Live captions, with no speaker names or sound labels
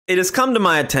It has come to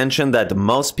my attention that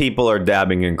most people are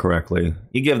dabbing incorrectly.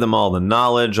 You give them all the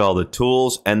knowledge, all the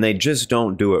tools, and they just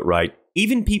don't do it right.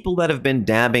 Even people that have been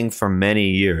dabbing for many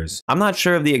years. I'm not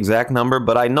sure of the exact number,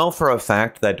 but I know for a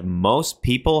fact that most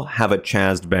people have a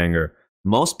chazzed banger.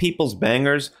 Most people's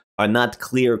bangers are not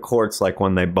clear quartz like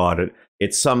when they bought it.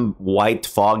 It's some white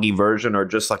foggy version or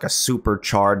just like a super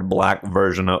charred black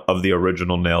version of the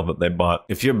original nail that they bought.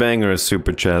 If your banger is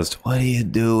super chazzed, what are you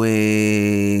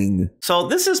doing? So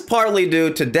this is partly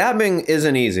due to dabbing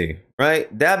isn't easy,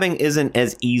 right? Dabbing isn't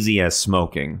as easy as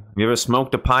smoking. You ever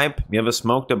smoked a pipe? You ever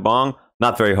smoked a bong?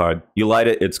 Not very hard. You light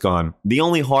it, it's gone. The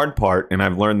only hard part, and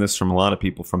I've learned this from a lot of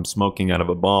people from smoking out of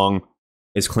a bong,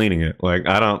 is cleaning it. Like,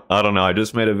 I don't know. I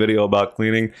just made a video about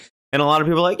cleaning. And a lot of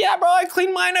people are like, yeah, bro, I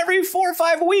clean mine every 4 or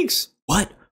 5 weeks. What?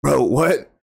 Bro,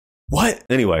 what? What?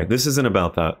 Anyway, this isn't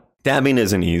about that. Dabbing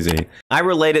isn't easy. I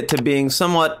relate it to being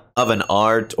somewhat of an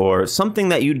art or something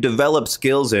that you develop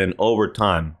skills in over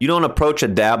time. You don't approach a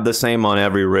dab the same on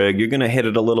every rig. You're going to hit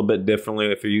it a little bit differently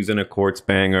if you're using a quartz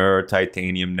banger or a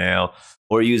titanium nail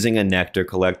or using a nectar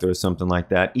collector or something like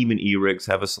that. Even e-rigs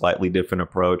have a slightly different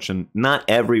approach, and not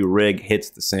every rig hits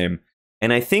the same.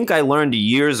 And I think I learned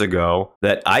years ago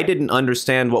that I didn't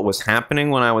understand what was happening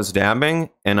when I was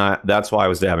dabbing, and that's why I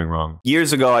was dabbing wrong.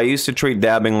 Years ago, I used to treat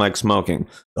dabbing like smoking.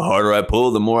 The harder I pull,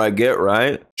 the more I get,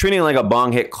 right? Treating it like a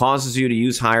bong hit causes you to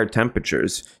use higher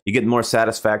temperatures. You get more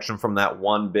satisfaction from that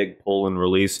one big pull and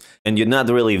release, and you're not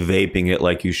really vaping it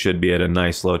like you should be at a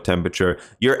nice low temperature.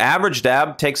 Your average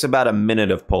dab takes about a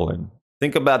minute of pulling.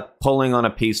 Think about pulling on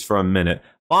a piece for a minute.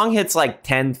 Bong hits like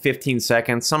 10, 15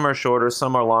 seconds. Some are shorter,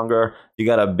 some are longer. You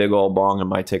got a big old bong, it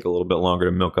might take a little bit longer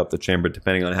to milk up the chamber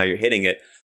depending on how you're hitting it.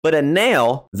 But a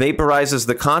nail vaporizes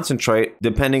the concentrate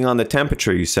depending on the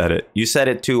temperature you set it. You set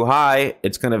it too high,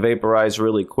 it's going to vaporize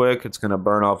really quick. It's going to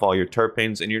burn off all your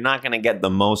terpenes, and you're not going to get the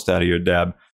most out of your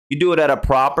dab. You do it at a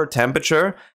proper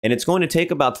temperature, and it's going to take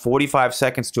about 45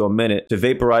 seconds to a minute to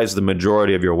vaporize the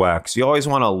majority of your wax. You always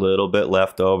want a little bit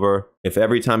left over. If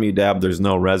every time you dab there's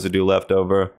no residue left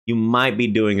over, you might be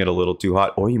doing it a little too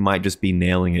hot, or you might just be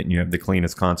nailing it and you have the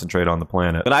cleanest concentrate on the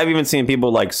planet. But I've even seen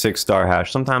people like 6-star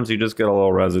hash. Sometimes you just get a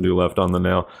little residue left on the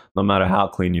nail, no matter how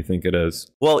clean you think it is.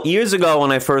 Well, years ago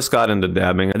when I first got into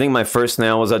dabbing, I think my first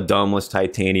nail was a domeless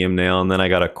titanium nail, and then I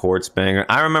got a quartz banger.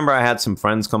 I remember I had some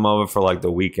friends come over for like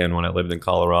the weekend when I lived in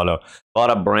Colorado. Bought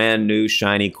a brand new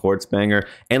shiny quartz banger,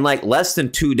 and like less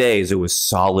than 2 days, it was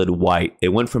solid white. It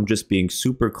went from just being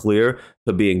super clear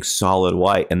to being solid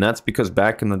white, and that's because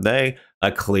back in the day,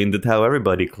 I cleaned it how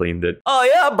everybody cleaned it. Oh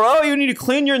yeah, bro, you need to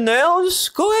clean your nails?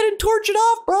 Go ahead and torch it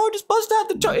off, bro. Just bust out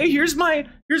the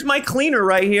here's my cleaner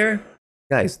right here.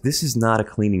 Guys, this is not a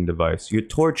cleaning device. Your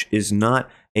torch is not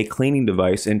a cleaning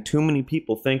device, and too many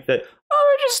people think that,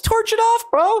 oh, just torch it off,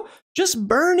 bro. Just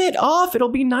burn it off. It'll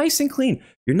be nice and clean.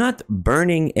 You're not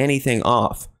burning anything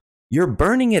off. You're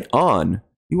burning it on.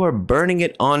 You are burning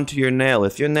it onto your nail.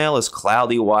 If your nail is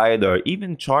cloudy white or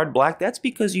even charred black, that's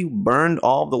because you burned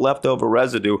all the leftover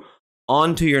residue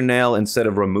onto your nail instead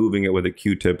of removing it with a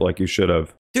Q-tip like you should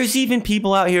have. There's even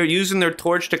people out here using their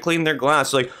torch to clean their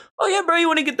glass. Like, oh yeah, bro, you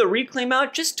want to get the reclaim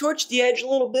out? Just torch the edge a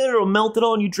little bit. It'll melt it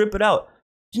all and you drip it out.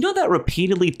 Do you know that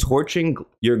repeatedly torching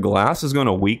your glass is going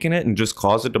to weaken it and just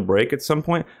cause it to break at some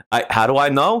point? How do I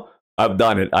know? I've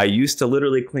done it. I used to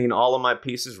literally clean all of my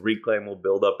pieces. Reclaim will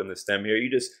build up in the stem here.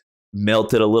 You just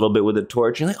melt it a little bit with a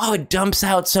torch. You're like, oh, it dumps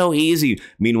out so easy.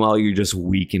 Meanwhile, you're just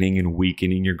weakening and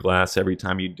weakening your glass every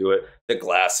time you do it. The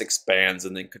glass expands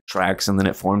and then contracts, and then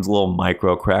it forms little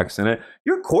micro cracks in it.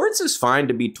 Your quartz is fine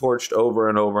to be torched over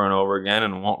and over and over again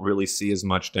and won't really see as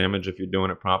much damage if you're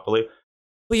doing it properly.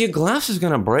 But your glass is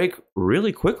going to break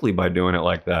really quickly by doing it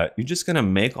like that. You're just going to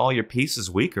make all your pieces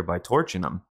weaker by torching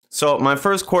them. So my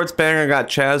first quartz banger got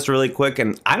chazzed really quick,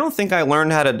 and I don't think I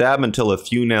learned how to dab until a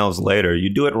few nails later. You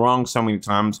do it wrong so many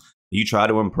times, you try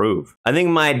to improve. I think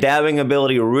my dabbing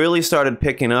ability really started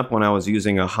picking up when I was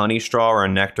using a honey straw or a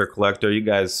nectar collector. You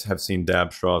guys have seen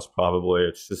dab straws probably.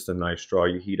 It's just a nice straw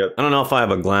you heat up. I don't know if I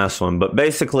have a glass one, but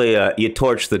basically you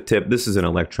torch the tip. This is an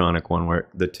electronic one where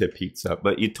the tip heats up,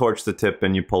 but you torch the tip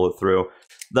and you pull it through.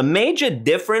 The major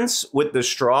difference with the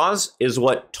straws is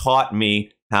what taught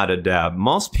me how to dab.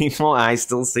 Most people, I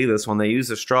still see this when they use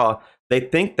a straw, they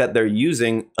think that they're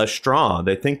using a straw.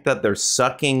 They think that they're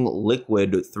sucking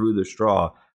liquid through the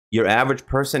straw. Your average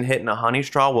person hitting a honey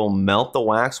straw will melt the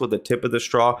wax with the tip of the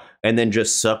straw and then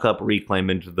just suck up reclaim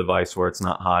into the device where it's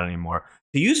not hot anymore.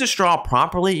 To use a straw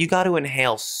properly, you got to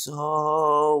inhale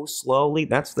so slowly.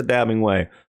 That's the dabbing way.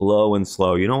 low and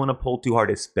slow. You don't want to pull too hard,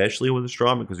 especially with a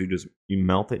straw, because you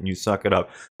melt it and you suck it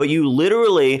up. But you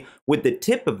literally, with the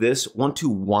tip of this, want to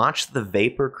watch the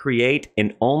vapor create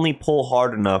and only pull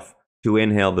hard enough to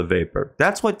inhale the vapor.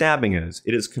 That's what dabbing is.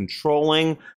 It is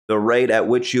controlling the rate at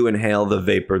which you inhale the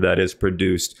vapor that is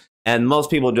produced. And most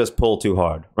people just pull too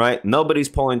hard, right? Nobody's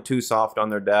pulling too soft on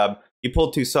their dab. You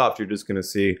pull too soft, you're just going to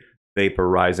see vapor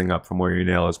rising up from where your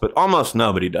nail is. But almost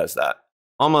nobody does that.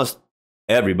 Almost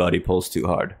everybody pulls too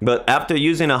hard. But after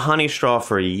using a honey straw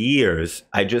for years,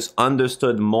 I just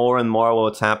understood more and more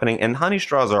what's happening. And honey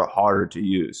straws are harder to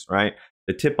use, right?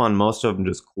 The tip on most of them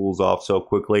just cools off so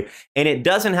quickly. And it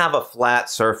doesn't have a flat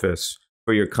surface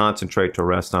for your concentrate to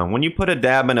rest on. When you put a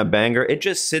dab in a banger, it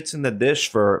just sits in the dish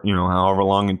for, however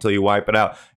long until you wipe it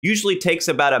out. Usually takes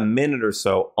about a minute or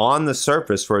so on the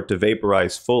surface for it to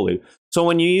vaporize fully. So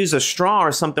when you use a straw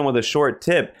or something with a short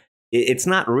tip, it's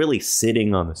not really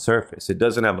sitting on the surface. It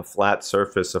doesn't have a flat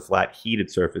surface, a flat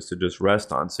heated surface to just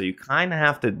rest on. So you kind of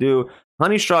have to do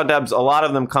honey straw dabs. A lot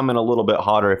of them come in a little bit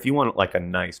hotter if you want like a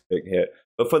nice big hit.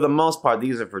 But for the most part,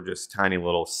 these are for just tiny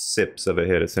little sips of a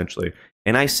hit, essentially.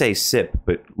 And I say sip,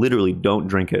 but literally don't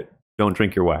drink it. Don't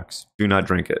drink your wax. Do not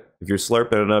drink it. If you're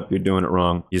slurping it up, you're doing it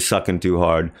wrong. You're sucking too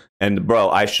hard. And bro,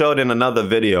 I showed in another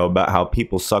video about how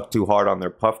people suck too hard on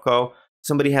their Puffco.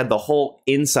 Somebody had the whole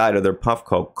inside of their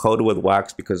Puffco coated with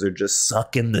wax because they're just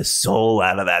sucking the soul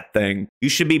out of that thing. You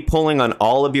should be pulling on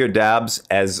all of your dabs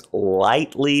as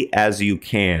lightly as you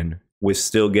can with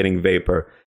still getting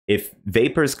vapor. If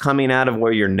vapor's coming out of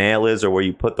where your nail is or where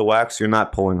you put the wax, you're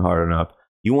not pulling hard enough.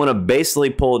 You want to basically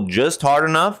pull just hard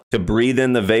enough to breathe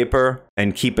in the vapor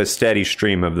and keep a steady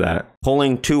stream of that.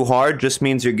 Pulling too hard just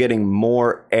means you're getting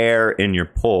more air in your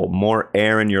pull, more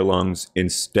air in your lungs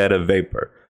instead of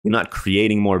vapor. You're not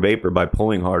creating more vapor by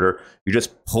pulling harder. You're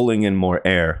just pulling in more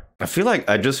air. I feel like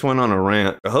I just went on a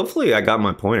rant. Hopefully I got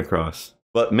my point across.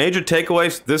 But major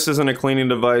takeaways, this isn't a cleaning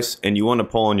device and you want to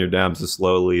pull on your dabs as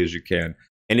slowly as you can.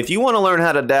 And if you want to learn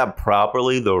how to dab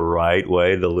properly, the right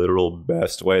way, the literal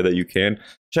best way that you can,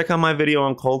 check out my video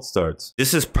on cold starts.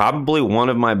 This is probably one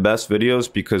of my best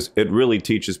videos because it really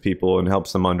teaches people and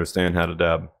helps them understand how to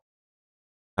dab.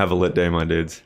 Have a lit day, my dudes.